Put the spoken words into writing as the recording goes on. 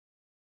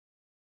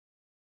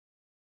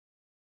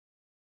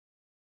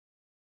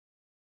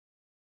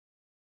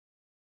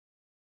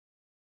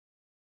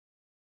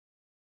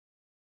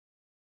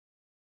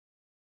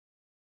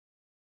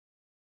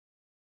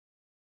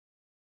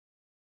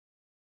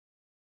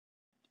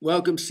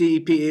Welcome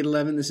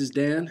CEP811, this is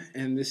Dan,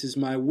 and this is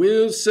my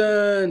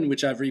Wilson,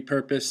 which I've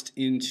repurposed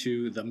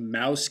into the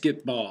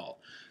Mousketball.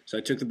 So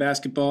I took the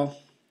basketball,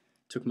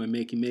 took my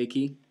MaKey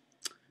MaKey,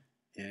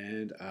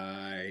 and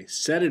I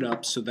set it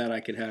up so that I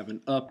could have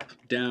an up,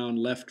 down,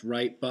 left,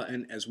 right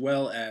button, as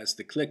well as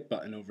the click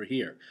button over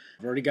here.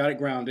 I've already got it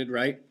grounded,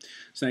 right?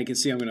 So now you can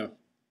see I'm going to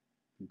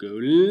go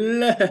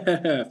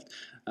left.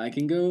 I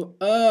can go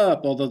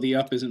up, although the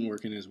up isn't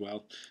working as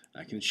well.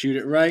 I can shoot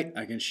it right,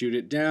 I can shoot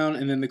it down,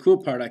 and then the cool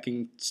part, I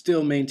can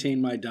still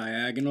maintain my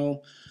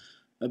diagonal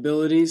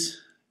abilities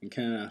and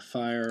kind of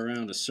fire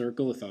around a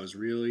circle if I was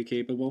really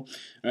capable.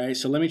 Alright,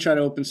 so let me try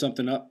to open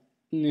something up.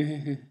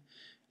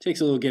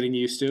 Takes a little getting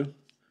used to.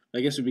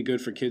 I guess it would be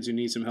good for kids who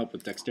need some help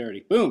with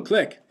dexterity. Boom,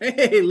 click.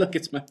 Hey, look,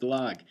 it's my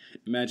blog.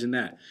 Imagine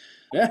that.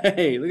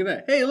 Hey, look at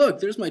that. Hey, look,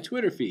 there's my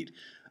Twitter feed.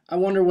 I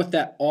wonder what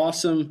that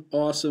awesome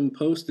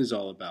post is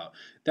all about.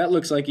 That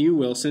looks like you,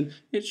 Wilson.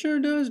 It sure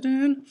does,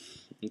 Dan.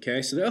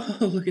 Okay, so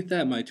oh, look at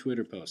that, my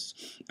Twitter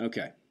posts.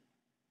 Okay,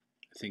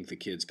 I think the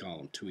kids call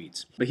them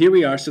tweets. But here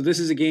we are. So this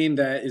is a game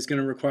that is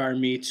going to require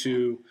me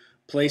to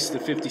place the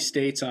 50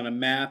 states on a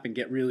map and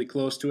get really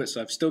close to it.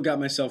 So I've still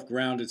got myself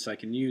grounded so I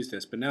can use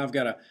this. But now I've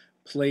got to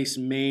place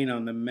Maine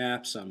on the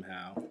map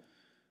somehow.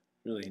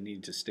 Really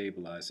need to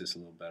stabilize this a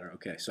little better.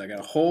 Okay, so I got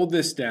to hold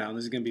this down.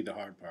 This is going to be the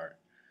hard part.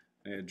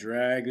 I gotta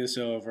drag this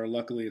over.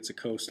 Luckily, it's a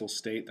coastal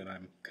state that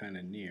I'm kind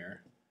of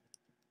near.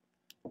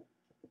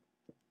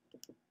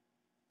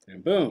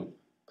 And boom,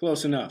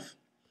 close enough.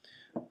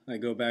 I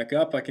go back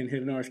up, I can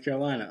hit North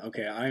Carolina.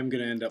 Okay, I am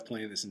going to end up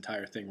playing this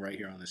entire thing right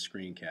here on the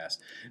screencast.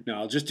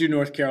 Now, I'll just do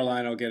North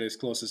Carolina. I'll get as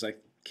close as I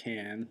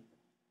can.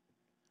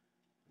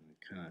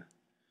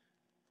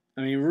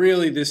 I mean,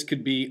 really, this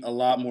could be a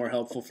lot more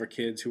helpful for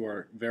kids who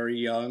are very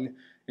young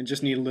and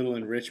just need a little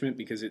enrichment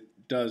because it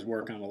does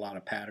work on a lot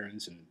of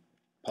patterns and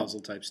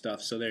puzzle type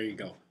stuff. So there you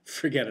go.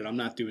 Forget it. I'm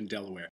not doing Delaware.